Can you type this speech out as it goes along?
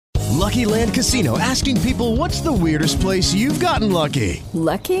Lucky Land Casino, asking people, what's the weirdest place you've gotten lucky?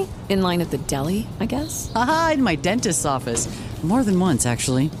 Lucky? In line at the deli, I guess? Aha, in my dentist's office. More than once,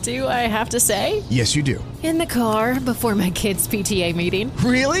 actually. Do I have to say? Yes, you do. In the car before my kids' PTA meeting.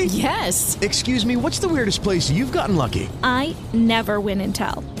 Really? Yes. Excuse me, what's the weirdest place you've gotten lucky? I never win and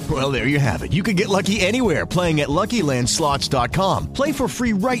tell. Well, there you have it. You can get lucky anywhere, playing at LuckyLandSlots.com. Play for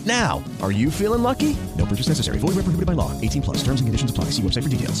free right now. Are you feeling lucky? No purchase necessary. Void where prohibited by law. 18 plus. Terms and conditions apply. See website for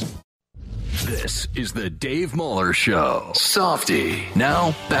details. This is the Dave Muller Show. Softy.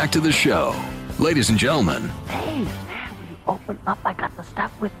 Now, back to the show. Ladies and gentlemen. Dave, man, will you open up? I got the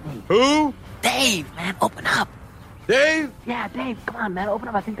stuff with me. Who? Dave, man, open up. Dave? Yeah, Dave, come on, man, open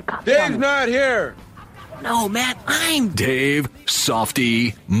up. I think the cops Dave's not here. No, man, I'm Dave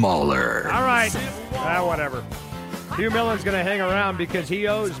Softy Muller. All right. Whatever. Hugh Millen's going to hang around because he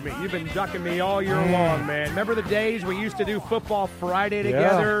owes me. You've been ducking me all year long, man. Remember the days we used to do Football Friday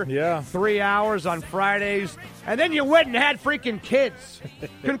together? Yeah. 3 hours on Fridays. And then you went and had freaking kids.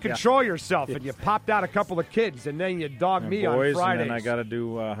 Couldn't control yourself, and you popped out a couple of kids, and then you dogged me on Fridays. And then I got to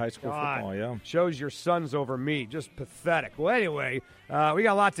do high school football, yeah. Shows your sons over me. Just pathetic. Well, anyway, we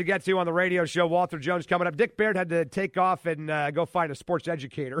got a lot to get to on the radio show. Walter Jones coming up. Dick Baird had to take off and go find a sports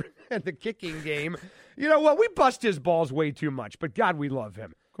educator at the kicking game. You know what? We bust his balls way too much, but God, we love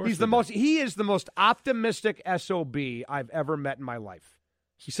him. He is the most optimistic SOB I've ever met in my life.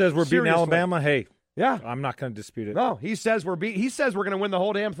 He says we're beating Alabama. Hey, yeah, I'm not going to dispute it. No, he says we're going to win the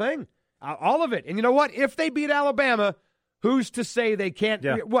whole damn thing, all of it. And you know what? If they beat Alabama, who's to say they can't?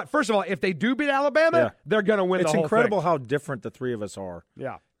 Yeah. What? First of all, if they do beat Alabama, they're going to win the whole thing. It's incredible how different the three of us are.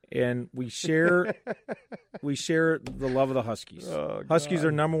 Yeah. And we share the love of the Huskies. Oh, Huskies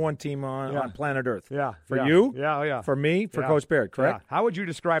are number one team on planet Earth. Yeah. For you? Yeah. For me? For Coach Baird, correct? Yeah. How would you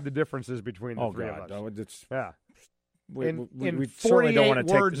describe the differences between the three of us? Oh, it's, yeah. We in certainly don't want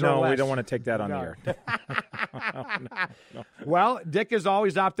to take words or less. we don't want to take that on the air. No. Well, Dick is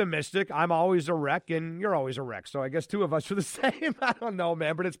always optimistic. I'm always a wreck, and you're always a wreck. So I guess two of us are the same. I don't know,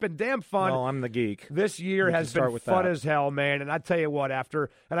 man, but it's been damn fun. Well, I'm the geek. This year has been fun as hell, man. And I tell you what,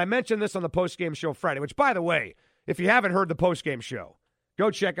 and I mentioned this on the postgame show Friday, which, by the way, if you haven't heard the postgame show,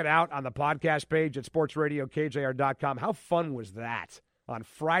 go check it out on the podcast page at sportsradiokjr.com. How fun was that? On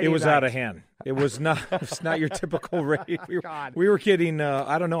Friday it was night. Out of hand. It was not. It's not your typical race. We were kidding.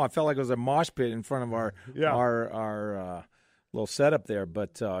 I don't know. I felt like it was a mosh pit in front of our little setup there.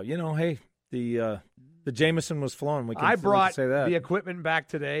 But hey, the Jameson was flowing. I brought say that. the equipment back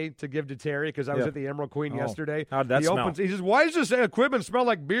today to give to Terry because I was at the Emerald Queen yesterday. How'd that smell? He says, "Why does this equipment smell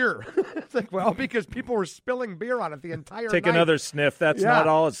like beer?" It's like, well, because people were spilling beer on it the entire night. Take another sniff. That's not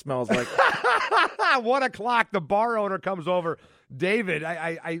all it smells like. 1 o'clock, the bar owner comes over. David,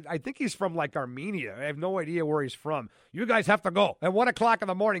 I think he's from like Armenia. I have no idea where he's from. You guys have to go. At 1 o'clock in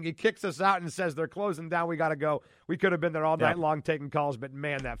the morning, he kicks us out and says they're closing down. We got to go. We could have been there all night long taking calls, but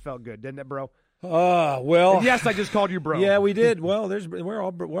man, that felt good, didn't it, bro? Well. And yes, I just called you bro. Yeah, we did. Well, we're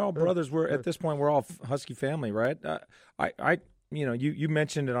all brothers. We're at this point we're all Husky family, right? You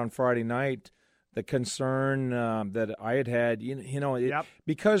mentioned it on Friday night. The concern that I had,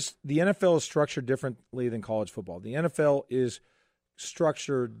 because the NFL is structured differently than college football. The NFL is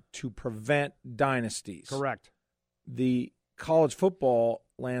structured to prevent dynasties. Correct. The college football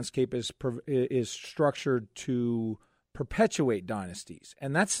landscape is structured to perpetuate dynasties,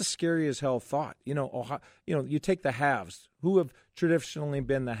 and that's the scary as hell thought. You take the haves, who have traditionally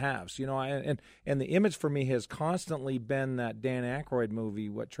been the haves. And the image for me has constantly been that Dan Aykroyd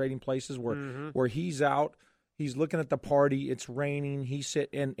movie, Trading Places, where he's out. He's looking at the party. It's raining.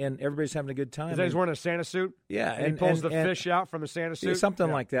 And everybody's having a good time. He's wearing a Santa suit. Yeah, and he pulls the fish out from the Santa suit.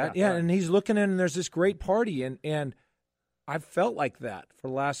 Something like that. Yeah, and he's looking in, and there's this great party, and I've felt like that for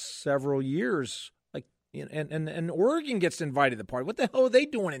the last several years. Like, and Oregon gets invited to the party. What the hell are they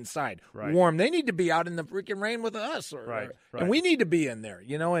doing inside? Right. Warm. They need to be out in the freaking rain with us, and we need to be in there.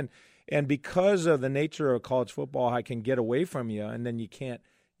 And because of the nature of college football, I can get away from you, and then you can't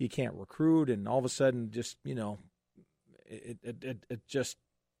recruit, and all of a sudden, just it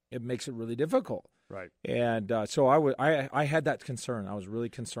makes it really difficult. Right. And so I had that concern. I was really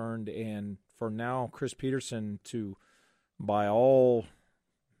concerned, and for now, Chris Peterson to, by all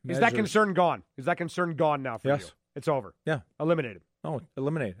measures, is that concern gone? Is that concern gone now for you? It's over. Yeah. Eliminated. Oh,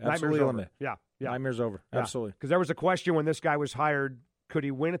 eliminated. Nightmare's Absolutely over. eliminated. Yeah. Nightmare's over. Yeah. Absolutely. Because there was a question when this guy was hired: could he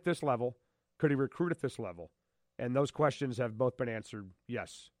win at this level? Could he recruit at this level? And those questions have both been answered.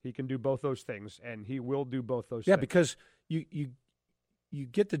 Yes, he can do both those things, and he will do both those things. Yeah, because you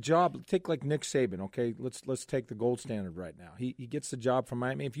get the job. Take like Nick Saban. Okay, let's take the gold standard right now. He gets the job from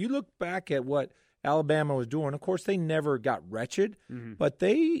Miami. If you look back at what Alabama was doing. Of course, they never got wretched, but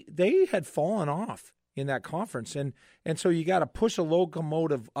they had fallen off in that conference. And so you got to push a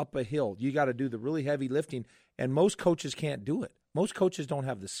locomotive up a hill. You got to do the really heavy lifting, and most coaches can't do it. Most coaches don't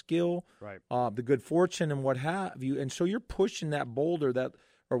have the skill, the good fortune, and what have you. And so you're pushing that boulder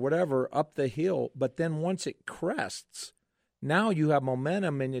or whatever up the hill, but then once it crests, now you have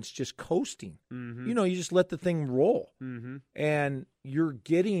momentum and it's just coasting. You know, you just let the thing roll. And you're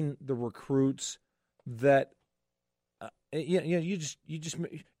getting the recruits that you just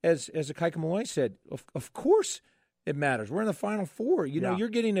as Akaika Malloy said, of course it matters. We're in the Final Four. You know, you're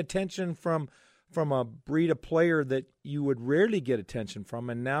getting attention from a breed of player that you would rarely get attention from,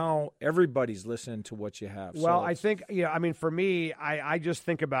 and now everybody's listening to what you have. Well, I think, for me, I just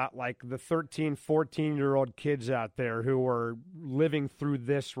think about like the 13, 14-year-old kids out there who are living through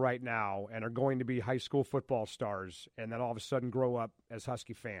this right now and are going to be high school football stars and then all of a sudden grow up as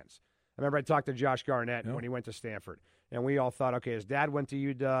Husky fans. I remember I talked to Josh Garnett when he went to Stanford, and we all thought, okay, his dad went to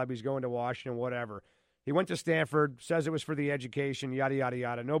UW, he's going to Washington, whatever. He went to Stanford, says it was for the education, yada, yada,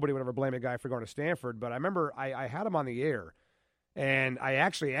 yada. Nobody would ever blame a guy for going to Stanford. But I remember I had him on the air, and I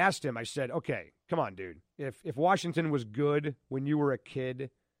actually asked him, I said, okay, come on, dude. If Washington was good when you were a kid,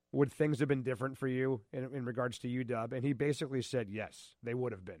 would things have been different for you in regards to UW? And he basically said, yes, they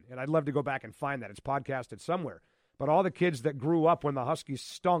would have been. And I'd love to go back and find that. It's podcasted somewhere. But all the kids that grew up when the Huskies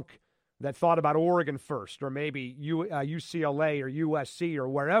stunk, that thought about Oregon first, or maybe UCLA or USC or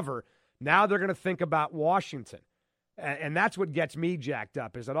wherever, now they're going to think about Washington. And that's what gets me jacked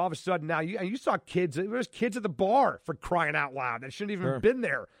up, is that all of a sudden now you saw kids, there was kids at the bar, for crying out loud, that shouldn't even have been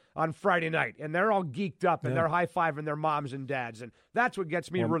there on Friday night. And they're all geeked up and they're high-fiving their moms and dads. And that's what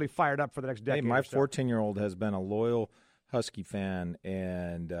gets me really fired up for the next decade. Hey, my 14-year-old has been a loyal Husky fan.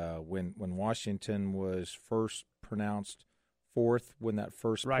 And when Washington was first pronounced fourth, when that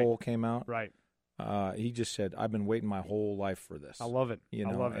first poll came out, he just said, I've been waiting my whole life for this. I love it.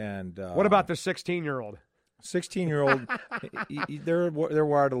 I love it. And what about the 16-year-old? 16-year-old, they're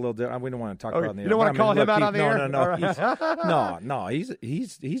wired a little different. We don't want to talk about the. You don't want to call him out on the air? No.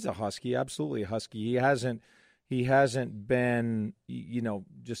 He's a Husky, absolutely a Husky. He hasn't been,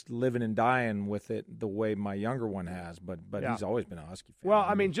 just living and dying with it the way my younger one has. But he's always been a Husky fan. Well,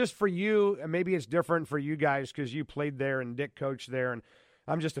 I mean, just for you, maybe it's different for you guys because you played there and Dick coached there, and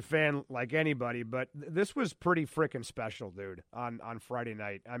I'm just a fan like anybody, but this was pretty freaking special, dude, on Friday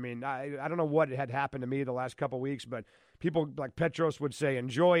night. I mean, I don't know what had happened to me the last couple of weeks, but people like Petros would say,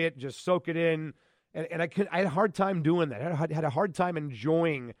 enjoy it, just soak it in. And I had a hard time doing that. I had a hard time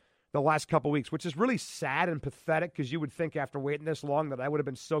enjoying the last couple of weeks, which is really sad and pathetic because you would think after waiting this long that I would have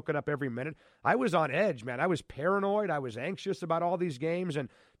been soaking up every minute. I was on edge, man. I was paranoid. I was anxious about all these games, and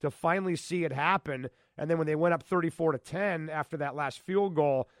to finally see it happen. And then when they went up 34-10 after that last field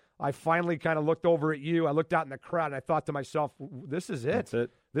goal, I finally kind of looked over at you. I looked out in the crowd, and I thought to myself, this is it. That's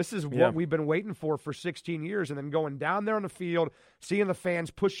it. This is what we've been waiting for 16 years. And then going down there on the field, seeing the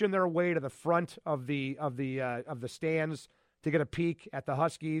fans pushing their way to the front of the stands to get a peek at the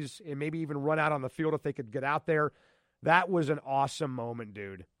Huskies and maybe even run out on the field if they could get out there. That was an awesome moment,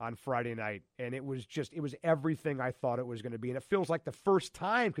 dude, on Friday night. And it was everything I thought it was going to be. And it feels like the first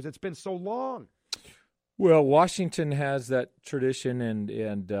time because it's been so long. Well, Washington has that tradition,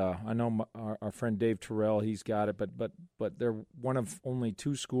 and I know our friend Dave Terrell, he's got it, but they're one of only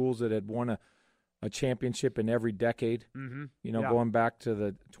two schools that had won a championship in every decade. Going back to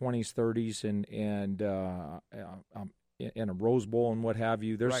the 20s, 30s, and a Rose Bowl and what have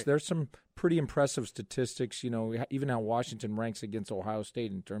you. There's some pretty impressive statistics. Even how Washington ranks against Ohio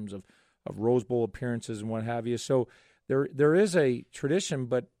State in terms of Rose Bowl appearances and what have you. So there is a tradition,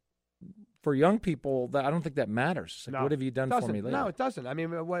 but for young people, I don't think that matters. Like, what have you done for me lately? No, it doesn't. I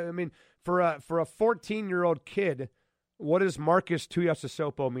mean, for a 14-year-old kid, what does Marcus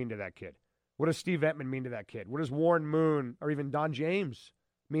Tuiasosopo mean to that kid? What does Steve Ettman mean to that kid? What does Warren Moon or even Don James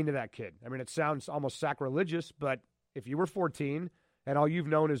mean to that kid? I mean, it sounds almost sacrilegious, but if you were 14 and all you've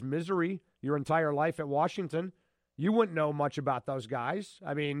known is misery your entire life at Washington, you wouldn't know much about those guys.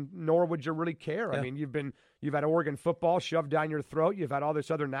 I mean, nor would you really care. Yeah. I mean, you've had Oregon football shoved down your throat. You've had all this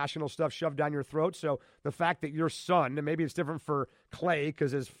other national stuff shoved down your throat. So the fact that your son, and maybe it's different for Clay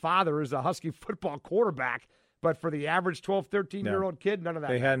because his father is a Husky football quarterback, but for the average 12, 13-year-old kid, none of that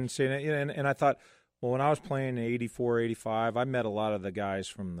They matters. hadn't seen it. And I thought, well, when I was playing in 84, 85, I met a lot of the guys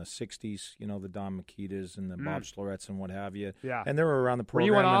from the 60s, the Don Makitas and the Bob Schloretts and what have you. Yeah. And they were around the program.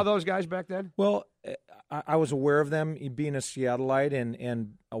 Were you on all those guys back then? Well, I was aware of them, being a Seattleite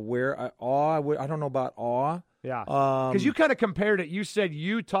and aware. I don't know about awe. Yeah. Because you kind of compared it. You said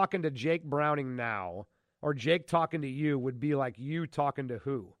you talking to Jake Browning now or Jake talking to you would be like you talking to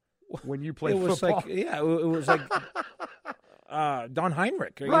who? when you played it was football. it was like Don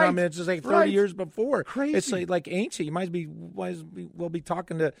Heinrich. You know, Right. I mean, it's just like 30 years before. Crazy. It's like ancient. You might as well be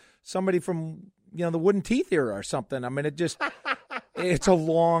talking to somebody from the wooden teeth era or something. I mean, it's a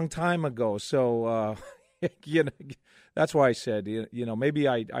long time ago. So that's why I said maybe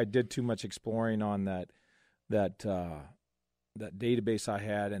I did too much exploring on that database I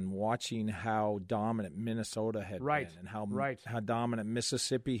had, and watching how dominant Minnesota had been, and how dominant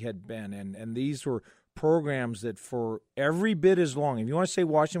Mississippi had been, and these were programs that for every bit as long. If you want to say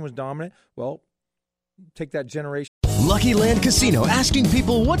Washington was dominant, well, take that generation. Lucky Land Casino, asking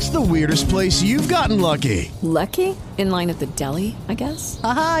people, what's the weirdest place you've gotten lucky? Lucky? In line at the deli, I guess?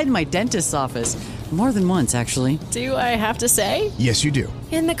 Aha, in my dentist's office. More than once, actually. Do I have to say? Yes, you do.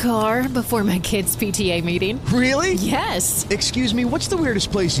 In the car before my kids' PTA meeting. Really? Yes. Excuse me, what's the weirdest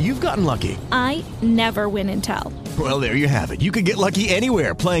place you've gotten lucky? I never win and tell. Well, there you have it. You can get lucky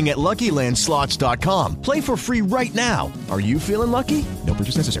anywhere, playing at LuckyLandSlots.com. Play for free right now. Are you feeling lucky? No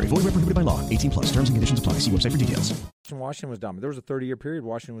purchase necessary. Void where prohibited by law. 18+. Terms and conditions apply. See website for details. Washington was dominant. There was a 30-year period.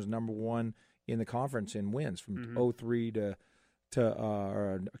 Washington was number one in the conference in wins from 03 to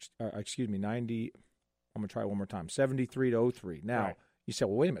 90. I'm going to try it one more time. 73 to 03. Now, You said,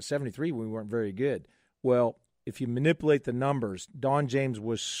 well, wait a minute, 73, we weren't very good. Well, if you manipulate the numbers, Don James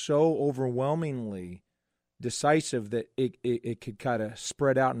was so overwhelmingly decisive that it could kind of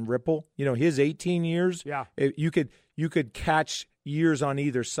spread out and ripple. His 18 years, you could catch years on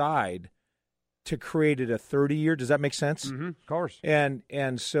either side to create it a 30-year. Does that make sense? Mm-hmm, of course.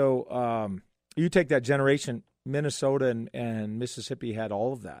 And so you take that generation, Minnesota and Mississippi had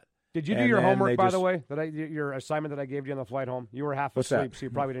all of that. Did you do your homework, by the way? Your assignment that I gave you on the flight home? You were half asleep, so you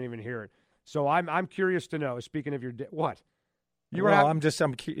probably didn't even hear it. So I'm curious to know. Speaking of your what? You were you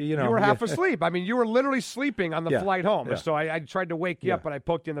were half asleep. I mean, you were literally sleeping on the flight home. Yeah. So I tried to wake you up, but I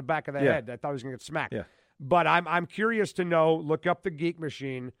poked you in the back of the head. I thought I was going to get smacked. Yeah. But I'm curious to know. Look up the Geek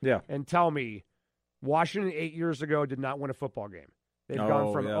Machine. And tell me, Washington 8 years ago did not win a football game. They've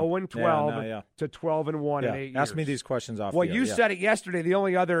gone from 0-12 to 12-1 in 8 years. Ask me these questions off. Well, you said it yesterday. The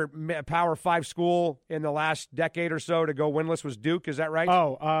only other Power 5 school in the last decade or so to go winless was Duke. Is that right?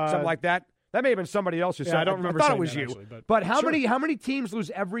 Something like that. That may have been somebody else who said. I don't remember. I thought it was that, you. actually, but how many teams lose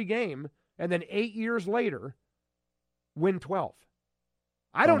every game and then 8 years later win 12?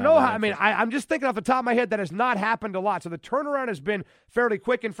 I don't know how. I mean, I'm just thinking off the top of my head that has not happened a lot. So the turnaround has been fairly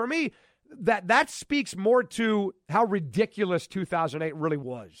quick, and for me, that speaks more to how ridiculous 2008 really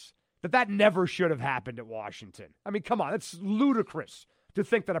was. That never should have happened at Washington. I mean, come on, it's ludicrous to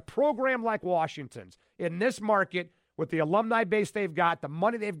think that a program like Washington's in this market, with the alumni base they've got, the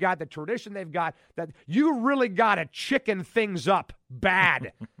money they've got, the tradition they've got, that you really got to chicken things up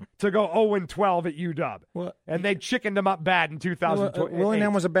bad to go 0-12 at UW. Well, and they chickened them up bad in 2008.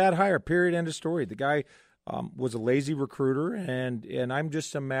 Willingham was a bad hire, period, end of story. The guy was a lazy recruiter, and I'm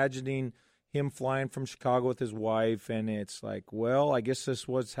just imagining him flying from Chicago with his wife, and it's like, well, I guess this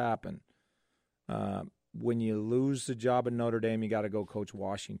what's happened. When you lose the job at Notre Dame, you got to go coach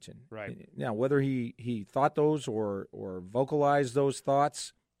Washington. Right. Now, whether he thought those or vocalized those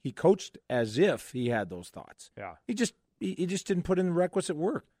thoughts, he coached as if he had those thoughts. Yeah. He just didn't put in the requisite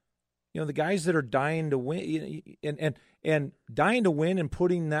work. The guys that are dying to win and dying to win and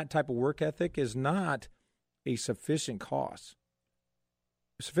putting that type of work ethic is not a sufficient cause.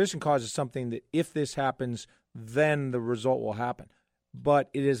 A sufficient cause is something that if this happens, then the result will happen. But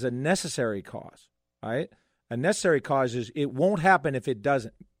it is a necessary cause. Right? A necessary cause is it won't happen if it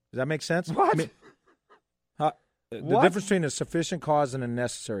doesn't. Does that make sense? What? I mean, the difference between a sufficient cause and a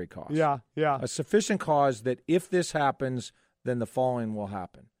necessary cause. Yeah. A sufficient cause that if this happens, then the following will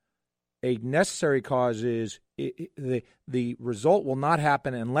happen. A necessary cause is the result will not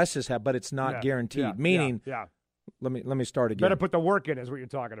happen unless this happens, but it's not guaranteed. Meaning, let me start again. Better put the work in is what you're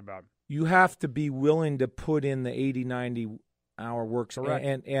talking about. You have to be willing to put in the 80, 90-hour work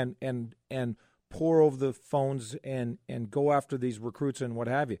and pour over the phones and go after these recruits and what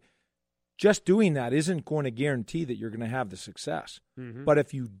have you. Just doing that isn't going to guarantee that you're going to have the success. Mm-hmm. But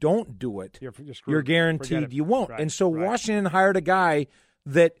if you don't do it, you're guaranteed you won't. Right. And so Washington hired a guy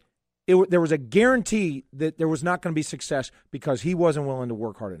that there was a guarantee that there was not going to be success because he wasn't willing to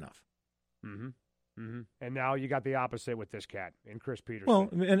work hard enough. Mm-hmm. Mm-hmm. And now you got the opposite with this cat in Chris Peterson. Well,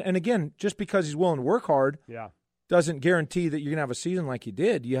 and again, just because he's willing to work hard doesn't guarantee that you're going to have a season like you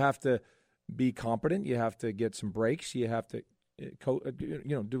did. You have to be competent. You have to get some breaks. You have to,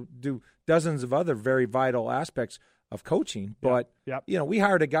 do dozens of other very vital aspects of coaching. But we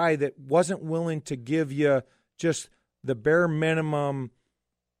hired a guy that wasn't willing to give you just the bare minimum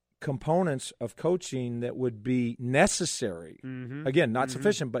components of coaching that would be necessary. Again, not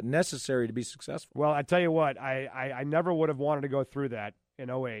sufficient, but necessary to be successful. Well, I tell you what, I never would have wanted to go through that in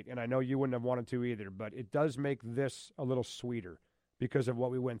 2008, and I know you wouldn't have wanted to either, but it does make this a little sweeter because of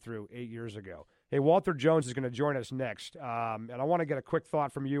what we went through 8 years ago. Hey, Walter Jones is going to join us next, and I want to get a quick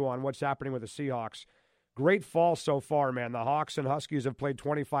thought from you on what's happening with the Seahawks. Great fall so far, man. The Hawks and Huskies have played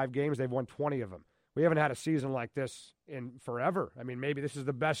 25 games. They've won 20 of them. We haven't had a season like this in forever. I mean, maybe this is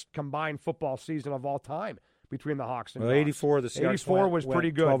the best combined football season of all time between the Hawks and Hawks. 84, the Seahawks 84 was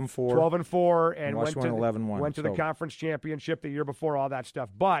pretty good. 12-4. 12-4, and went to 11-1. Went to the conference championship the year before, all that stuff.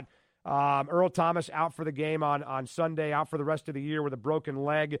 But Earl Thomas out for the game on Sunday, out for the rest of the year with a broken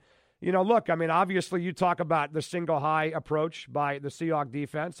leg. You know, look, I mean, obviously you talk about the single high approach by the Seahawks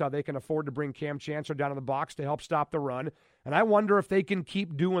defense, how they can afford to bring Cam Chancellor down in the box to help stop the run. And I wonder if they can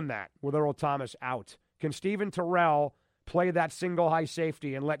keep doing that with Earl Thomas out. Can Steven Terrell play that single high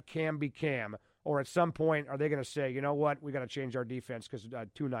safety and let Cam be Cam? Or at some point, are they going to say, you know what, we got to change our defense because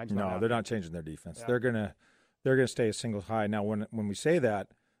 2-9's not out. No, they're not changing their defense. Yeah. They're gonna stay a single high. Now, when we say that,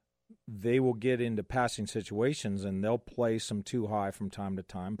 they will get into passing situations and they'll play some too high from time to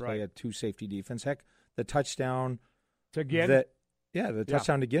time, play a two safety defense. Heck, the touchdown to Ginn? The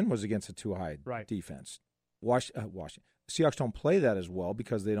touchdown to Ginn was against a too high defense. Washington. Seahawks don't play that as well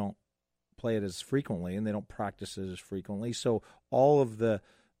because they don't play it as frequently and they don't practice it as frequently. So all of the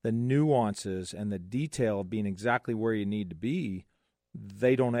nuances and the detail of being exactly where you need to be,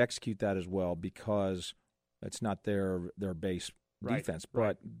 they don't execute that as well because it's not their base defense.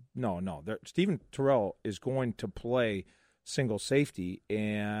 But no. Steven Terrell is going to play single safety,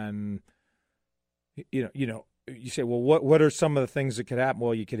 and you say, well, what are some of the things that could happen?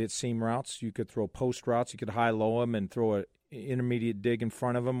 Well, you could hit seam routes, you could throw post routes, you could high-low him and throw an intermediate dig in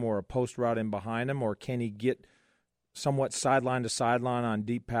front of him or a post route in behind him, or can he get somewhat sideline to sideline on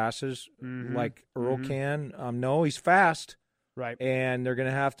deep passes like Earl can? No, he's fast. Right. And they're going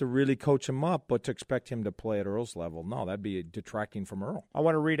to have to really coach him up, but to expect him to play at Earl's level, no, that'd be detracting from Earl. I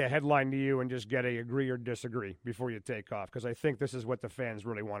want to read a headline to you and just get a agree or disagree before you take off, because I think this is what the fans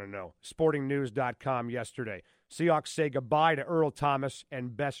really want to know. SportingNews.com yesterday. Seahawks say goodbye to Earl Thomas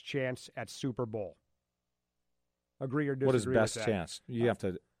and best chance at Super Bowl. Agree or disagree? What is best chance? You have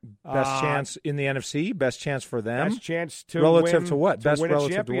to best chance in the NFC, best chance for them. Best chance to relative win, to what? Best win a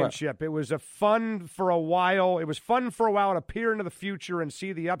relative championship. To what? It was fun for a while to peer into the future and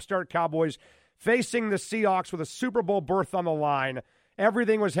see the upstart Cowboys facing the Seahawks with a Super Bowl berth on the line.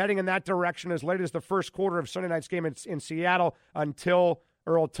 Everything was heading in that direction as late as the first quarter of Sunday night's game in Seattle until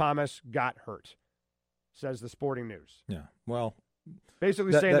Earl Thomas got hurt, says the Sporting News. Yeah, well,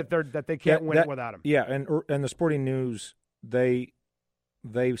 basically saying that they can't win it without him. Yeah, and the Sporting News, they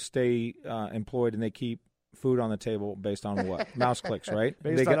stay employed and they keep food on the table based on what? Mouse clicks, right?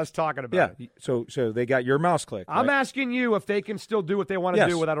 Based on us talking about it. So they got your mouse click. I'm asking you if they can still do what they want to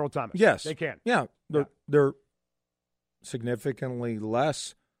do without Earl Thomas. Yes. They can. Yeah. They're significantly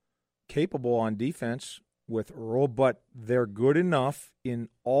less capable on defense with Earl, but they're good enough in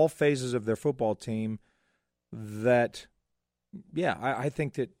all phases of their football team that, I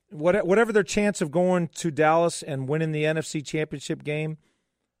think that whatever their chance of going to Dallas and winning the NFC Championship game,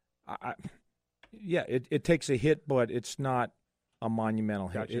 it takes a hit, but it's not a monumental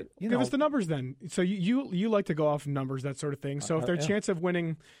hit. Gotcha. Give us the numbers then. So you like to go off numbers, that sort of thing. So if their chance of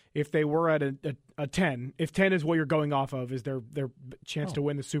winning, if they were at a 10, if 10 is what you're going off of, is their chance to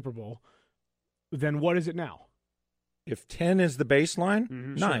win the Super Bowl, then what is it now? If 10 is the baseline,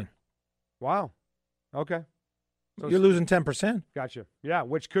 9. Sure. Wow. Okay. So you're losing 10%. Gotcha. Yeah,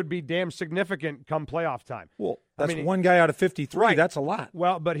 which could be damn significant come playoff time. Well, that's one guy out of 53. Right. That's a lot.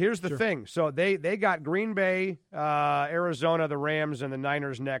 Well, but here's the thing. So they got Green Bay, Arizona, the Rams, and the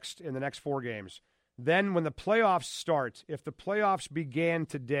Niners next in the next 4 games. Then when the playoffs start, if the playoffs began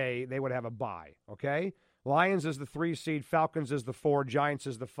today, they would have a bye, okay? Lions is the 3 seed, Falcons is the 4, Giants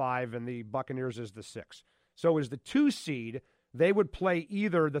is the 5, and the Buccaneers is the 6. So as the 2 seed, they would play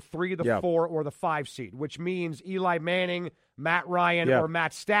either the 3, the 4, or the 5 seed, which means Eli Manning, Matt Ryan, or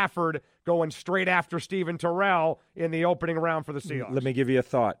Matt Stafford going straight after Steven Terrell in the opening round for the Seahawks. Let me give you a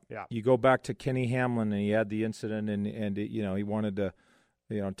thought. Yeah. You go back to Kenny Hamlin, and he had the incident, and he wanted to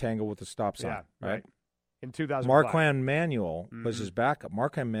tangle with the stop sign. Yeah, right. In 2005. Marquand Manuel was his backup.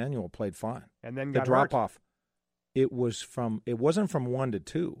 Marquand Manuel played fine. And then the got drop hurt. off. It wasn't from 1 to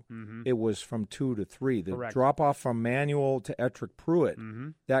 2. It was from 2 to 3. The drop off from Manuel to Ettrick Pruitt,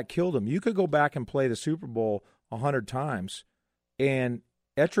 that killed him. You could go back and play the Super Bowl 100 times, and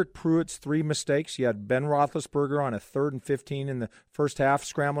Ettrick Pruitt's 3 mistakes. You had Ben Roethlisberger on a 3rd and 15 in the first half,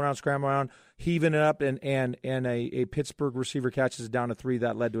 scramble around, heaving it up, and a Pittsburgh receiver catches it down to 3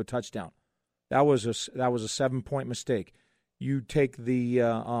 that led to a touchdown. That was a 7-point mistake. You take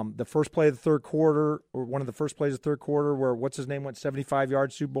the first play of the third quarter, or one of the first plays of the third quarter, where what's his name went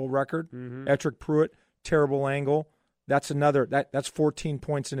 75-yard Super Bowl record. Mm-hmm. Ettrick Pruitt, terrible angle. That's another. That's 14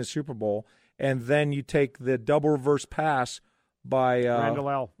 points in a Super Bowl. And then you take the double reverse pass by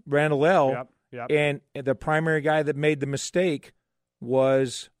Randall L. Yep. And the primary guy that made the mistake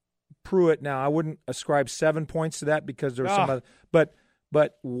was Pruitt. Now, I wouldn't ascribe 7 points to that because there was some other,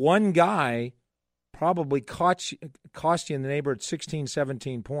 but one guy probably cost you in the neighborhood 16,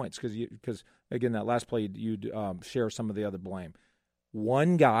 17 points because again, that last play you'd share some of the other blame.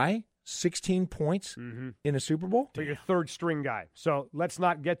 One guy, 16 points in a Super Bowl? So your third string guy. So let's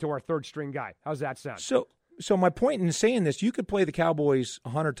not get to our third string guy. How's that sound? So my point in saying this, you could play the Cowboys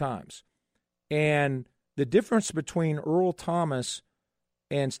 100 times, and the difference between Earl Thomas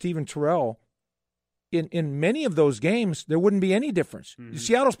and Stephen Terrell, in many of those games, there wouldn't be any difference. Mm-hmm.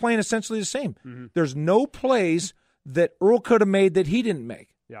 Seattle's playing essentially the same. Mm-hmm. There's no plays that Earl could have made that he didn't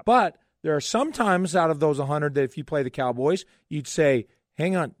make. Yep. But there are some times out of those 100 that if you play the Cowboys, you'd say,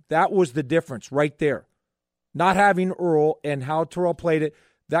 hang on, that was the difference right there. Not having Earl and how Terrell played it,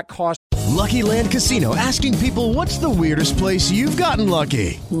 that cost. Lucky Land Casino, asking people, what's the weirdest place you've gotten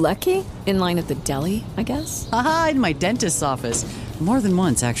lucky? Lucky? In line at the deli, I guess? Aha, in my dentist's office. More than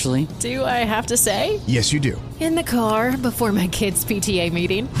once, actually. Do I have to say? Yes, you do. In the car before my kids' PTA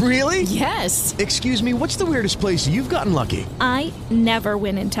meeting. Really? Yes. Excuse me, what's the weirdest place you've gotten lucky? I never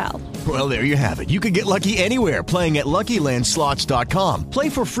win and tell. Well, there you have it. You can get lucky anywhere, playing at LuckyLandSlots.com. Play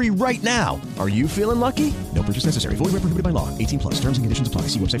for free right now. Are you feeling lucky? No purchase necessary. Void where prohibited by law. 18+. Terms and conditions apply.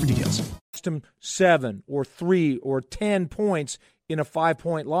 See website for details. 7 or 3 or 10 points in a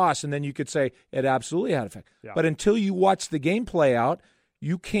 5-point loss, and then you could say it absolutely had effect. Yeah. But until you watch the game play out,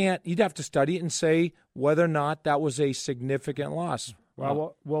 you'd have to study it and say whether or not that was a significant loss.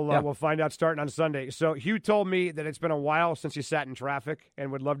 Well, we'll find out starting on Sunday. So Hugh told me that it's been a while since he sat in traffic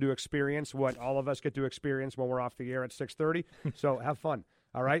and would love to experience what all of us get to experience when we're off the air at 6:30. So have fun.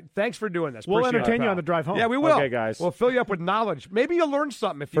 All right. Thanks for doing this. We'll entertain you on the drive home. Yeah, we will. Okay, guys. We'll fill you up with knowledge. Maybe you'll learn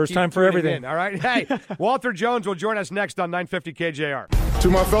something if you First keep time for everything. in, all right? Hey, Walter Jones will join us next on 950 KJR. To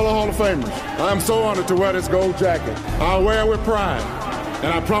my fellow Hall of Famers, I am so honored to wear this gold jacket. I'll wear it with pride,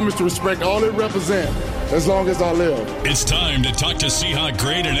 and I promise to respect all it represents as long as I live. It's time to talk to Seahawk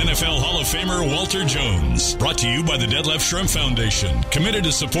great and NFL Hall of Famer Walter Jones. Brought to you by the Dead Left Shrimp Foundation, committed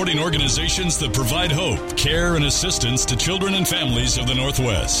to supporting organizations that provide hope, care, and assistance to children and families of the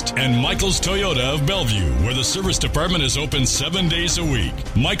Northwest. And Michael's Toyota of Bellevue, where the service department is open 7 days a week.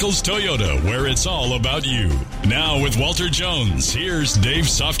 Michael's Toyota, where it's all about you. Now with Walter Jones, here's Dave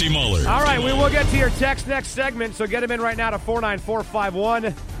Softy Muller. All right, we will get to your text next segment, so get them in right now to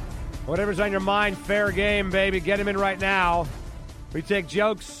 49451. Whatever's on your mind, fair game, baby. Get them in right now. We take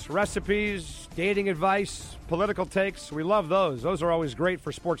jokes, recipes, dating advice, political takes. We love those. Those are always great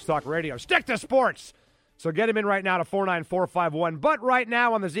for Sports Talk Radio. Stick to sports. So get him in right now to 49451. But right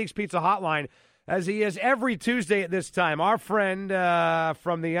now on the Zeke's Pizza Hotline, as he is every Tuesday at this time, our friend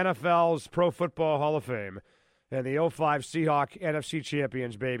from the NFL's Pro Football Hall of Fame and the 05 Seahawk NFC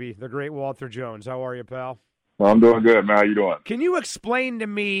champions, baby, the great Walter Jones. How are you, pal? Well, I'm doing good, man. How you doing? Can you explain to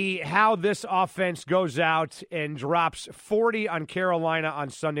me how this offense goes out and drops 40 on Carolina on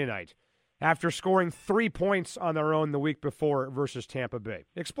Sunday night after scoring 3 points on their own the week before versus Tampa Bay?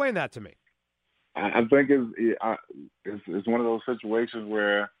 Explain that to me. I think it's one of those situations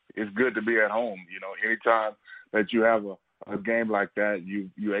where it's good to be at home. You know, anytime that you have a game like that,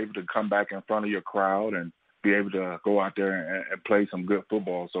 you're able to come back in front of your crowd and be able to go out there and play some good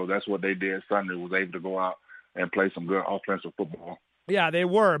football. So that's what they did Sunday, was able to go out and play some good offensive football. Yeah, they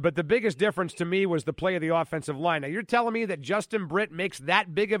were, but the biggest difference to me was the play of the offensive line. Now, you're telling me that Justin Britt makes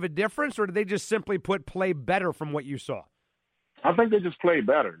that big of a difference, or did they just simply play better from what you saw? I think they just played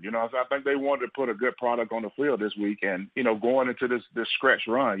better. You know, I think they wanted to put a good product on the field this week, and, you know, going into this stretch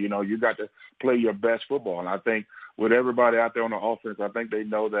run, you know, you got to play your best football. And I think with everybody out there on the offense, I think they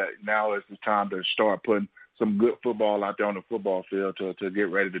know that now is the time to start putting some good football out there on the football field to get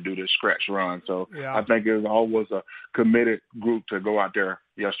ready to do this stretch run. So yeah. I think it was always a committed group to go out there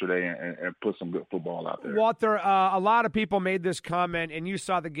yesterday and put some good football out there. Walter, a lot of people made this comment, and you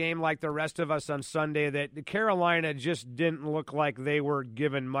saw the game like the rest of us on Sunday, that Carolina just didn't look like they were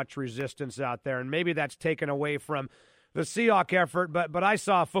given much resistance out there, and maybe that's taken away from the Seahawk effort, but I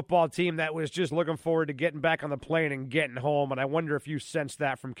saw a football team that was just looking forward to getting back on the plane and getting home, and I wonder if you sensed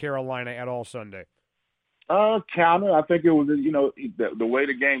that from Carolina at all Sunday. Counter. I think it was, the way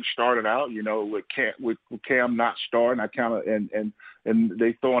the game started out, with Cam not starting, I kind of, and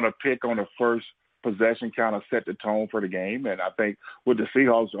they throwing a pick on the first possession kind of set the tone for the game. And I think with the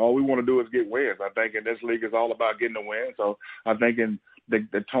Seahawks, all we want to do is get wins. I think in this league it's all about getting a win. So I think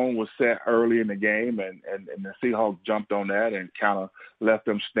the tone was set early in the game, and the Seahawks jumped on that and kind of left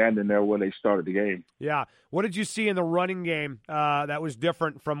them standing there where they started the game. Yeah. What did you see in the running game that was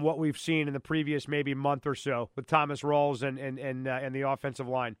different from what we've seen in the previous maybe month or so with Thomas Rawls and the offensive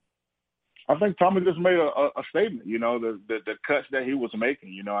line? I think Thomas just made a statement, the cuts that he was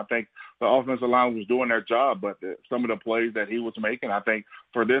making. I think the offensive line was doing their job, but some of the plays that he was making, I think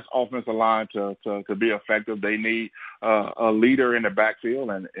for this offensive line to be effective, they need a leader in the backfield,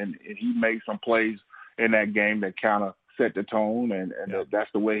 and he made some plays in that game that kind of set the tone, and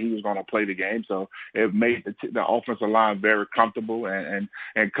that's the way he was going to play the game. So it made the offensive line very comfortable and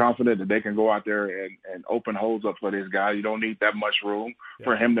confident that they can go out there and open holes up for this guy. You don't need that much room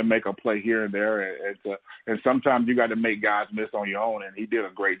for him to make a play here and there. And sometimes you got to make guys miss on your own, and he did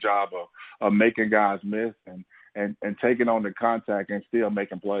a great job of making guys miss and taking on the contact and still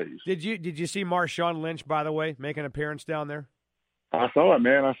making plays. Did you see Marshawn Lynch, by the way, make an appearance down there? I saw it,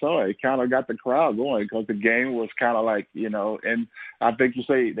 man. I saw it. It kind of got the crowd going because the game was kind of like, and I think you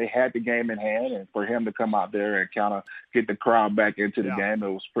say they had the game in hand, and for him to come out there and kind of get the crowd back into the game, it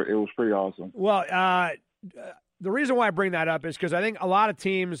was pretty awesome. Well, the reason why I bring that up is because I think a lot of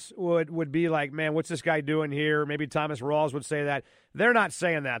teams would be like, man, what's this guy doing here? Maybe Thomas Rawls would say that. They're not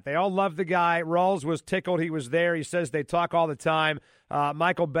saying that. They all love the guy. Rawls was tickled he was there. He says they talk all the time.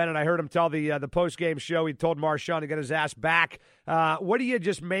 Michael Bennett, I heard him tell the post-game show, he told Marshawn to get his ass back. What do you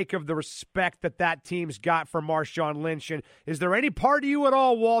just make of the respect that team's got for Marshawn Lynch? And is there any part of you at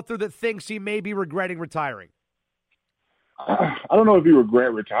all, Walter, that thinks he may be regretting retiring? I don't know if he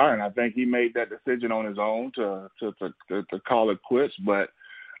regret retiring. I think he made that decision on his own to call it quits, but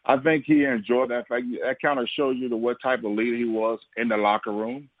I think he enjoyed that fact. That kind of shows you what type of leader he was in the locker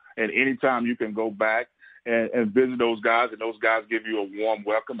room. And anytime you can go back and visit those guys, and those guys give you a warm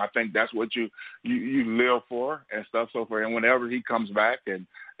welcome, I think that's what you live for and stuff. So for him, whenever he comes back, and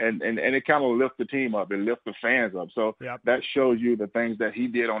it kind of lifts the team up, it lifts the fans up. So that shows you the things that he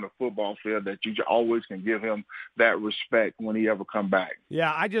did on the football field that you always can give him that respect when he ever come back.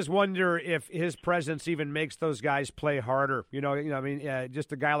 Yeah, I just wonder if his presence even makes those guys play harder.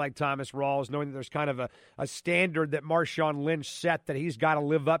 Just a guy like Thomas Rawls, knowing that there's kind of a standard that Marshawn Lynch set that he's got to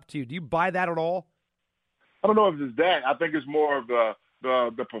live up to. Do you buy that at all? I don't know if it's that. I think it's more of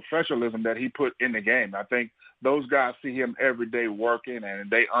the professionalism that he put in the game. I think those guys see him every day working,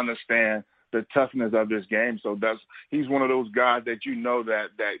 and they understand the toughness of this game. So he's one of those guys that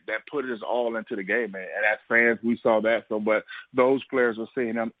that put his all into the game. And as fans, we saw that. But those players are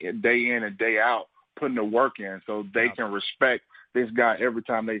seeing him day in and day out putting the work in, so they can respect this guy every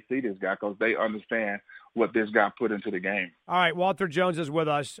time they see this guy because they understand what this guy put into the game. All right, Walter Jones is with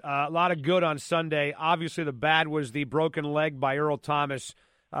us. A lot of good on Sunday. Obviously, the bad was the broken leg by Earl Thomas.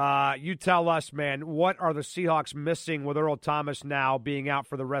 You tell us, man, what are the Seahawks missing with Earl Thomas now being out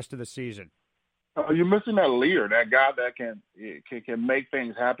for the rest of the season? You're missing that leader, that guy that can make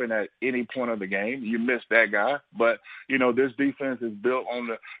things happen at any point of the game. You miss that guy. But, this defense is built on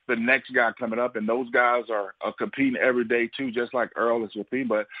the next guy coming up, and those guys are competing every day too, just like Earl is competing.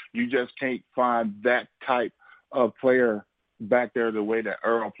 But you just can't find that type of player back there the way that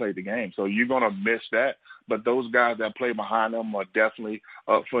Earl played the game. So you're going to miss that. But those guys that play behind them are definitely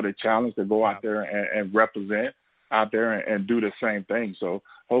up for the challenge to go out there and represent out there and do the same thing. So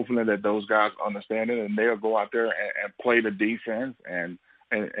hopefully that those guys understand it, and they'll go out there and play the defense and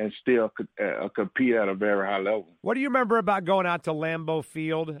still compete at a very high level. What do you remember about going out to Lambeau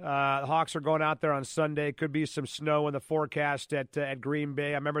Field? The Hawks are going out there on Sunday. Could be some snow in the forecast at Green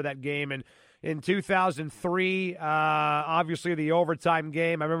Bay. I remember that game in 2003, obviously the overtime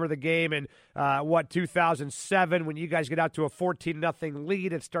game. I remember the game in, 2007 when you guys get out to a 14-0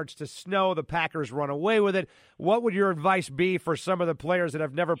 lead. It starts to snow. The Packers run away with it. What would your advice be for some of the players that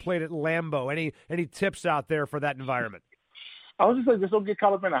have never played at Lambeau? Any tips out there for that environment? I was just saying, just don't get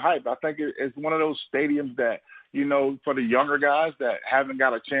caught up in the hype. I think it's one of those stadiums that, for the younger guys that haven't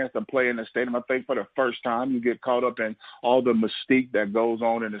got a chance to play in the stadium, I think for the first time you get caught up in all the mystique that goes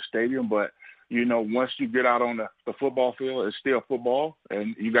on in the stadium. But, once you get out on the football field, it's still football,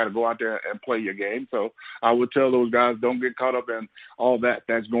 and you got to go out there and play your game. So I would tell those guys, don't get caught up in all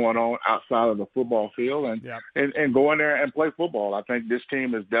that's going on outside of the football field and go in there and play football. I think this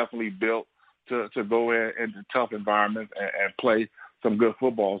team is definitely built to go into tough environments and play some good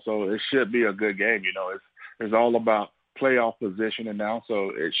football. So it should be a good game. It's all about playoff positioning now,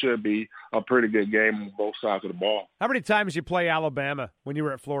 so it should be a pretty good game on both sides of the ball. How many times you play Alabama when you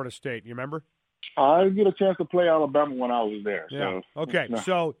were at Florida State? You remember? I didn't get a chance to play Alabama when I was there. Yeah. So. Okay,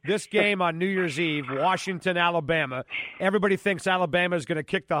 so this game on New Year's Eve, Washington, Alabama, everybody thinks Alabama is going to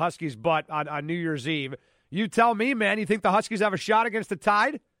kick the Huskies' butt on New Year's Eve. You tell me, man, you think the Huskies have a shot against the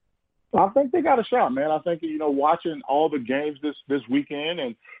Tide? I think they got a shot, man. I think, watching all the games this weekend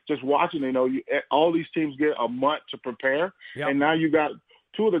and just watching, all these teams get a month to prepare. Yep. And now you got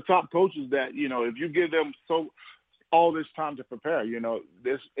two of the top coaches that, if you give them all this time to prepare,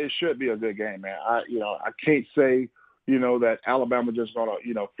 it should be a good game, man. I can't say, that Alabama just going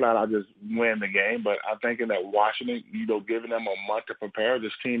to, flat out just win the game. But I'm thinking that Washington, giving them a month to prepare,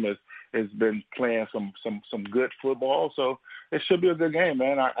 this team has been playing some good football. So it should be a good game,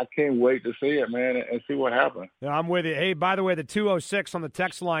 man. I can't wait to see it, man, and see what happens. Yeah, I'm with you. Hey, by the way, the 206 on the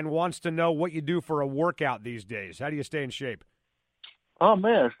text line wants to know what you do for a workout these days. How do you stay in shape? Oh,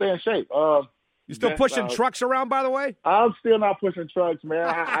 man, stay in shape. You still pushing trucks around, by the way? I'm still not pushing trucks, man.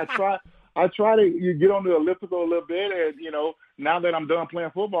 I try to get on the elliptical a little bit, and now that I'm done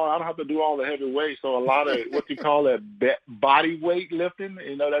playing football, I don't have to do all the heavy weight. So a lot of what you call that body weight lifting,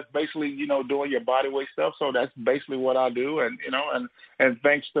 that's basically doing your body weight stuff. So that's basically what I do, and and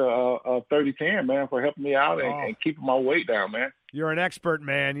thanks to 3010, man, for helping me out and keeping my weight down, man. You're an expert,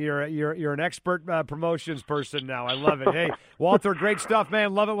 man. You're an expert promotions person now. I love it. Hey, Walter, great stuff,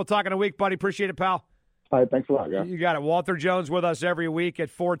 man. Love it. We'll talk in a week, buddy. Appreciate it, pal. All right, thanks a lot, guys. You got it. Walter Jones with us every week at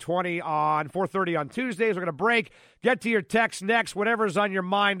 4:30 on Tuesdays. We're going to break. Get to your text next. Whatever's on your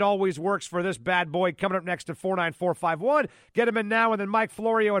mind always works for this bad boy. Coming up next at 49451. Get him in now, and then Mike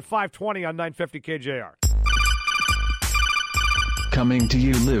Florio at 5:20 on 950 KJR. Coming to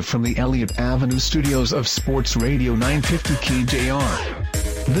you live from the Elliott Avenue studios of Sports Radio 950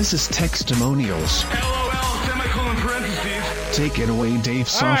 KJR. This is Textamonials. Take it away, Dave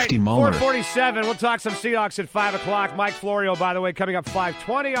Softy Muller. 4:47. We'll talk some Seahawks at 5 o'clock. Mike Florio, by the way, coming up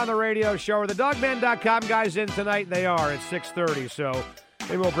 5:20 on the radio show. Are the Dogman.com guys in tonight? They are at 6:30. So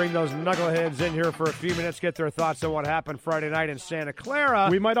maybe we'll bring those knuckleheads in here for a few minutes, get their thoughts on what happened Friday night in Santa Clara.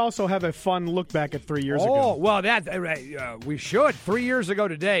 We might also have a fun look back at 3 years ago. Oh, well, we should. 3 years ago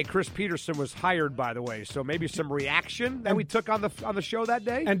today, Chris Peterson was hired, by the way, so maybe some reaction that we took on the show that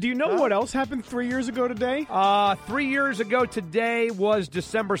day. And do you know what else happened 3 years ago today? 3 years ago today was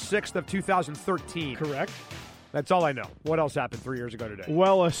December 6th of 2013. Correct. That's all I know. What else happened 3 years ago today?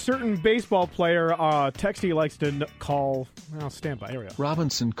 Well, a certain baseball player, Texty likes to call, stand by, here we go.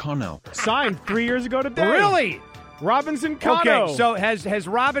 Robinson Cano. Signed 3 years ago today. Really? Robinson Cano. Okay, so has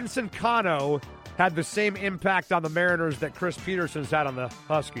Robinson Cano had the same impact on the Mariners that Chris Peterson's had on the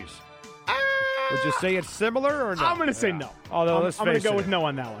Huskies? Would you say it's similar or no? I'm going to say no. Although, I'm going to go with no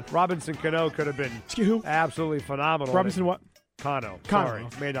on that one. Robinson Cano could have been absolutely phenomenal. Robinson what? Cano. Sorry.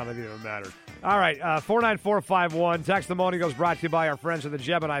 May not have even mattered. All right, 49451. Textamonials brought to you by our friends at the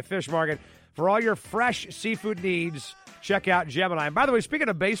Gemini Fish Market. For all your fresh seafood needs, check out Gemini. And by the way, speaking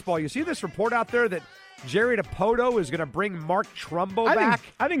of baseball, you see this report out there that Jerry DiPoto is going to bring Mark Trumbo back?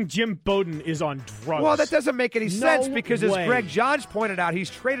 I think Jim Bowden is on drugs. Well, that doesn't make any sense because, as Greg Johns pointed out,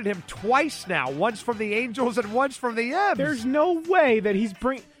 he's traded him twice now, once from the Angels and once from the M's. There's no way that he's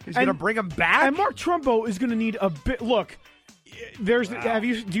going to bring him back? And Mark Trumbo is going to need a bit. Look. Do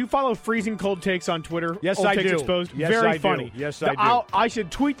you follow Freezing Cold Takes on Twitter? Yes, Old I Takes do. Exposed? Yes, Very I funny. Do. Yes, I do. I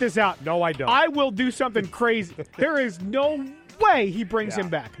should tweet this out. No, I don't. I will do something crazy. There is no way he brings him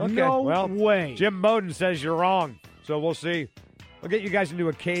back. Okay. No way. Jim Bowden says you're wrong, so we'll see. We'll get you guys into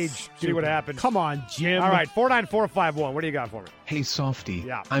a cage, see what happens. Come on, Jim. All right, 49451. What do you got for me? Hey, Softy.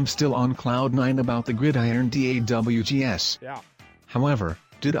 Yeah. I'm still on cloud 9 about the gridiron DAWGS. Yeah. However,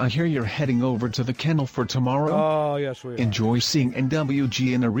 did I hear you're heading over to the kennel for tomorrow? Oh, yes, we are. Enjoy seeing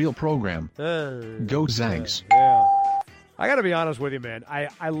NWG in a real program. Go Zags. Yeah. I got to be honest with you, man.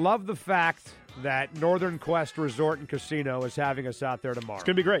 I love the fact that Northern Quest Resort and Casino is having us out there tomorrow. It's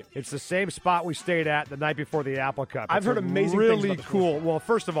going to be great. It's the same spot we stayed at the night before the Apple Cup. I've heard amazing things about really cool. Well,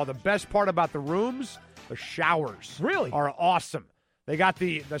 first of all, the best part about the rooms, the showers are awesome. They got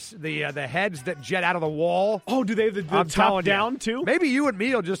the heads that jet out of the wall. Oh, do they have the top down, too? Maybe you and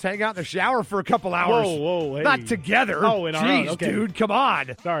me will just hang out in the shower for a couple hours. Whoa, hey. Not together. Oh, in our own. Okay. Dude, come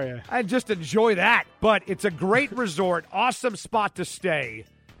on. Sorry. And just enjoy that. But it's a great resort, awesome spot to stay.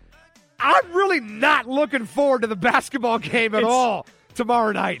 I'm really not looking forward to the basketball game at all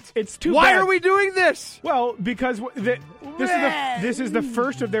tomorrow night. It's too Why bad. are we doing this? Well, because this is the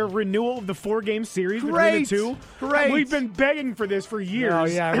first of their renewal of the 4-game series between the two. Great. We've been begging for this for years. Oh,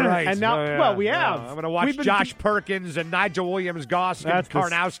 yeah, right. And now, we have. I'm going to watch Josh Perkins and Nigel Williams-Goss and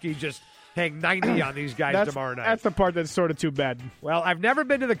Karnowski just hang 90 on these guys tomorrow night. That's the part that's sort of too bad. Well, I've never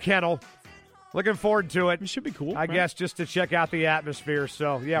been to the kennel. Looking forward to it. It should be cool. I guess just to check out the atmosphere.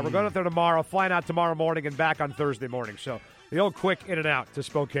 So, yeah, we're going up there tomorrow, flying out tomorrow morning and back on Thursday morning. So, the old quick in and out to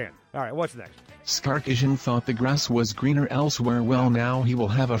Spokane. All right, what's next? Sarkisian thought the grass was greener elsewhere. Well, now he will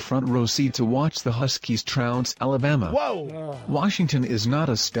have a front row seat to watch the Huskies trounce Alabama. Whoa! Washington is not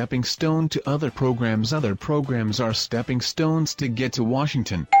a stepping stone to other programs. Other programs are stepping stones to get to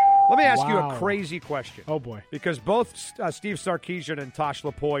Washington. Let me ask you a crazy question. Oh, boy. Because both Steve Sarkisian and Tosh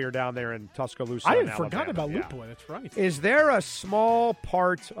Lupoi are down there in Tuscaloosa, I had Alabama. forgotten about Lupoi. That's right. Is there a small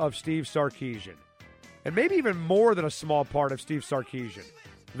part of Steve Sarkisian, and maybe even more than a small part of Steve Sarkisian,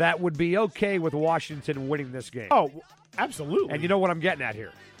 that would be okay with Washington winning this game? Oh, absolutely. And you know what I'm getting at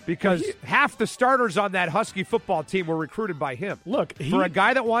here? Because half the starters on that Husky football team were recruited by him. Look, for a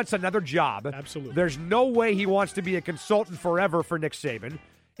guy that wants another job, absolutely. There's no way he wants to be a consultant forever for Nick Saban.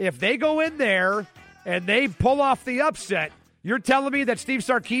 If they go in there and they pull off the upset, you're telling me that Steve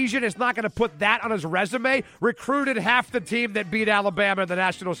Sarkisian is not going to put that on his resume? Recruited half the team that beat Alabama in the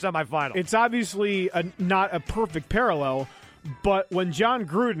national semifinal. It's obviously not a perfect parallel, but when John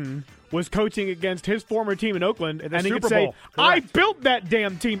Gruden was coaching against his former team in Oakland, and he could say, I built that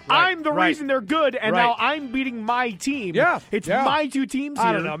damn team. Right, I'm the reason they're good, and now I'm beating my team. It's my two teams here.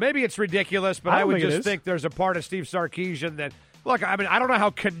 I don't know. Maybe it's ridiculous, but I would just think there's a part of Steve Sarkisian that – look, I mean, I don't know how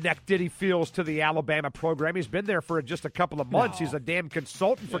connected he feels to the Alabama program. He's been there for just a couple of months. He's a damn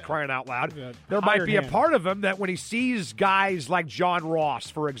consultant for crying out loud. There might be a part of him that when he sees guys like John Ross,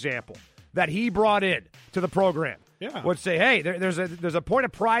 for example, that he brought in to the program, would say, hey, there's a point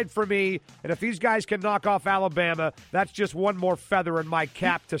of pride for me, and if these guys can knock off Alabama, that's just one more feather in my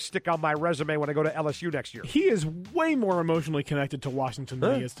cap to stick on my resume when I go to LSU next year. He is way more emotionally connected to Washington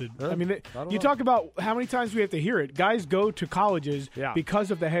than he is to – I mean, you talk about how many times we have to hear it. Guys go to colleges because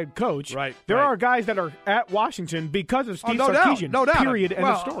of the head coach. There are guys that are at Washington because of Steve Sarkisian, no doubt. Period, end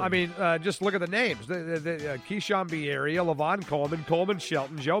of story. I mean, just look at the names. Keyshawn Bieria, Levon Coleman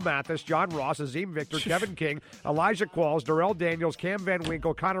Shelton, Joe Mathis, John Ross, Azim Victor, Kevin King, Elijah Qualls, Darrell Daniels, Cam Van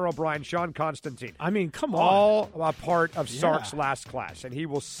Winkle, Connor O'Brien, Sean Constantine. I mean, come on. All a part of Sark's last class, and he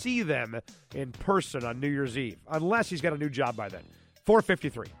will see them in person on New Year's Eve, unless he's got a new job by then.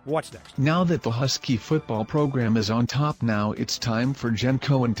 4:53. What's next? Now that the Husky football program is on top, now it's time for Jen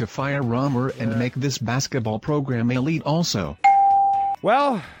Cohen to fire Romer and make this basketball program elite also.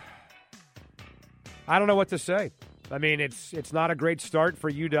 Well, I don't know what to say. I mean, it's not a great start for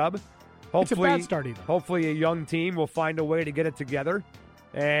UW. Hopefully, it's a bad start either. Hopefully a young team will find a way to get it together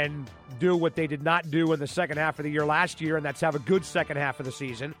and do what they did not do in the second half of the year last year, and that's have a good second half of the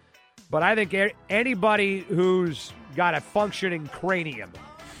season. But I think anybody who's got a functioning cranium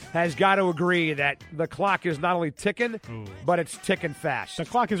has got to agree that the clock is not only ticking, but it's ticking fast. The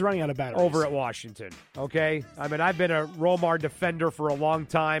clock is running out of batteries. Over at Washington, okay? I mean, I've been a Romar defender for a long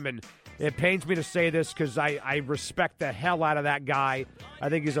time, and it pains me to say this because I respect the hell out of that guy. I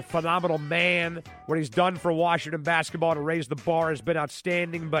think he's a phenomenal man. What he's done for Washington basketball to raise the bar has been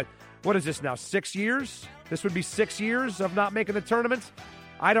outstanding. But what is this now, 6 years? This would be 6 years of not making the tournament?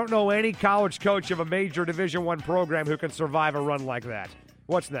 I don't know any college coach of a major Division I program who can survive a run like that.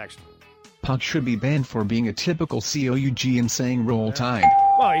 What's next? Puck should be banned for being a typical COUG and saying Roll Tide.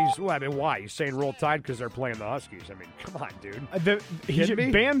 Well, why? He's saying Roll Tide because they're playing the Huskies. I mean, come on, dude. He's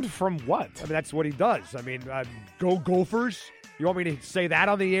banned from what? I mean, that's what he does. I mean, go Gophers. You want me to say that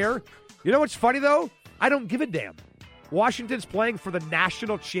on the air? You know what's funny, though? I don't give a damn. Washington's playing for the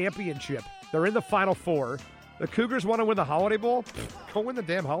national championship. They're in the Final Four. The Cougars want to win the Holiday Bowl? Go win the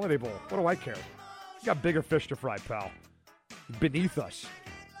damn Holiday Bowl. What do I care? You got bigger fish to fry, pal. Beneath us.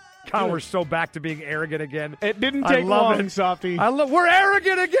 God, we're so back to being arrogant again. It didn't take long, Softy. We're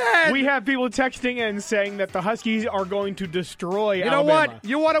arrogant again. We have people texting in saying that the Huskies are going to destroy Alabama. You know what?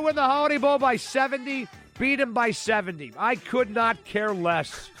 You want to win the Holiday Bowl by 70? Beat them by 70. I could not care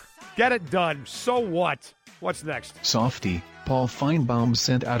less. Get it done. So what? What's next? Softy. Paul Feinbaum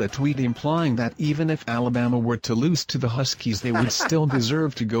sent out a tweet implying that even if Alabama were to lose to the Huskies, they would still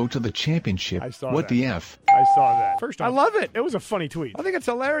deserve to go to the championship. What the F? I saw that. First off, I love it. It was a funny tweet. I think it's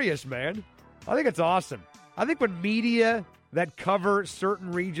hilarious, man. I think it's awesome. I think when media that cover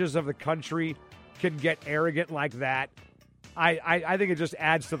certain regions of the country can get arrogant like that, I think it just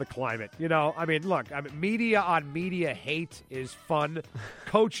adds to the climate. You know, I mean, look, media on media hate is fun.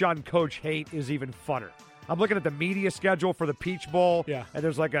 Coach on coach hate is even funner. I'm looking at the media schedule for the Peach Bowl, and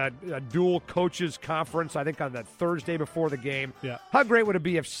there's like a dual coaches conference, I think, on that Thursday before the game. Yeah. How great would it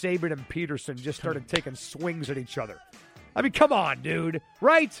be if Saban and Peterson just started taking swings at each other? I mean, come on, dude,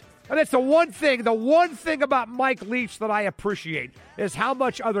 right? And that's the one thing about Mike Leach that I appreciate is how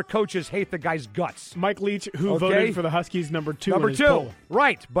much other coaches hate the guy's guts. Mike Leach, who voted for the Huskies number 2 Number in his 2, poll.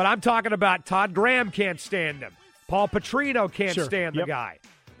 right. But I'm talking about Todd Graham can't stand him. Paul Petrino can't stand the Yep. guy.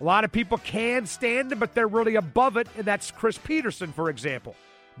 A lot of people can stand him, but they're really above it, and that's Chris Peterson, for example.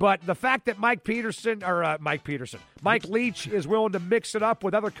 But the fact that Mike Leach is willing to mix it up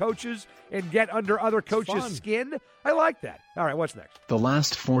with other coaches and get under other coaches' skin, I like that. All right, what's next? The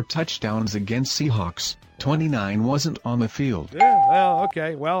last 4 touchdowns against Seahawks, 29 wasn't on the field. Yeah, well,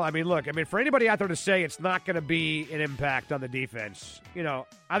 okay. Well, look, for anybody out there to say it's not going to be an impact on the defense,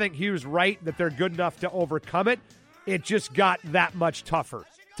 I think Hugh's right that they're good enough to overcome it. It just got that much tougher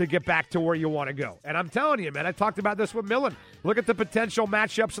to get back to where you want to go. And I'm telling you, man, I talked about this with Millen. Look at the potential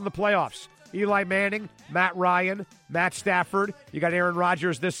matchups in the playoffs. Eli Manning, Matt Ryan, Matt Stafford. You got Aaron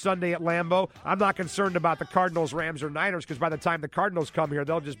Rodgers this Sunday at Lambeau. I'm not concerned about the Cardinals, Rams, or Niners because by the time the Cardinals come here,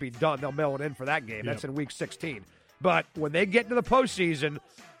 they'll just be done. They'll mail it in for that game. That's in Week 16. But when they get into the postseason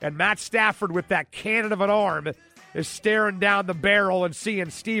and Matt Stafford with that cannon of an arm is staring down the barrel and seeing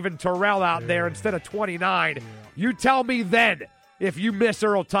Steven Terrell out there instead of 29, you tell me then if you miss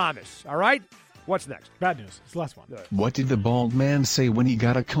Earl Thomas, all right? What's next? Bad news. It's the last one. What did the bald man say when he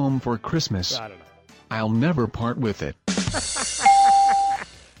got a comb for Christmas? I don't know. I'll never part with it.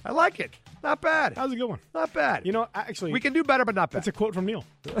 I like it. Not bad. That was a good one. Not bad. Actually, we can do better, but not bad. That's a quote from Neil.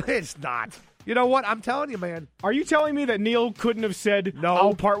 It's not. You know what? I'm telling you, man. Are you telling me that Neil couldn't have said, no,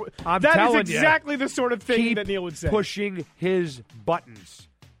 I'll part with... I'm that telling is you. exactly the sort of thing Keep that Neil would say. pushing his buttons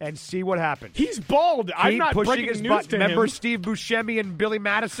and see what happens. He's bald. I'm not pushing breaking his news buttons. to Remember him. Steve Buscemi and Billy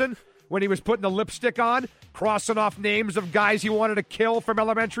Madison when he was putting the lipstick on, crossing off names of guys he wanted to kill from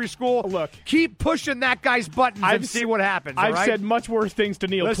elementary school? Look. Keep pushing that guy's buttons and see what happens. I've all right? said much worse things to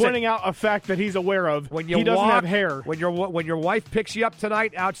Neil, Listen, pointing out a fact that he's aware of. When you he doesn't walk, have hair. When your wife picks you up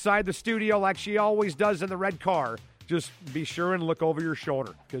tonight outside the studio like she always does in the red car, just be sure and look over your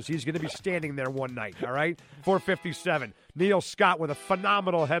shoulder because he's going to be standing there one night, all right? 4:57. Neil Scott with a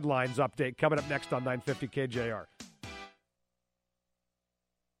phenomenal headlines update coming up next on 950 KJR.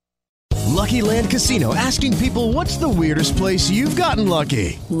 Lucky Land Casino, asking people, what's the weirdest place you've gotten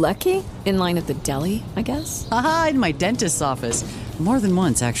lucky? Lucky? In line at the deli, I guess? Aha, in my dentist's office. More than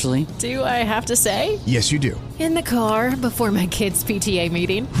once, actually. Do I have to say? Yes, you do. In the car before my kids' PTA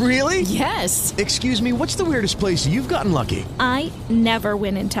meeting. Really? Yes. Excuse me, what's the weirdest place you've gotten lucky? I never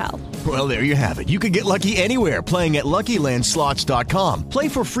win and tell. Well, there you have it. You can get lucky anywhere, playing at LuckyLandSlots.com. Play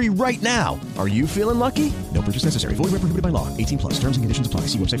for free right now. Are you feeling lucky? No purchase necessary. Void where prohibited by law. 18+. Terms and conditions apply.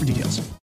 See website for details.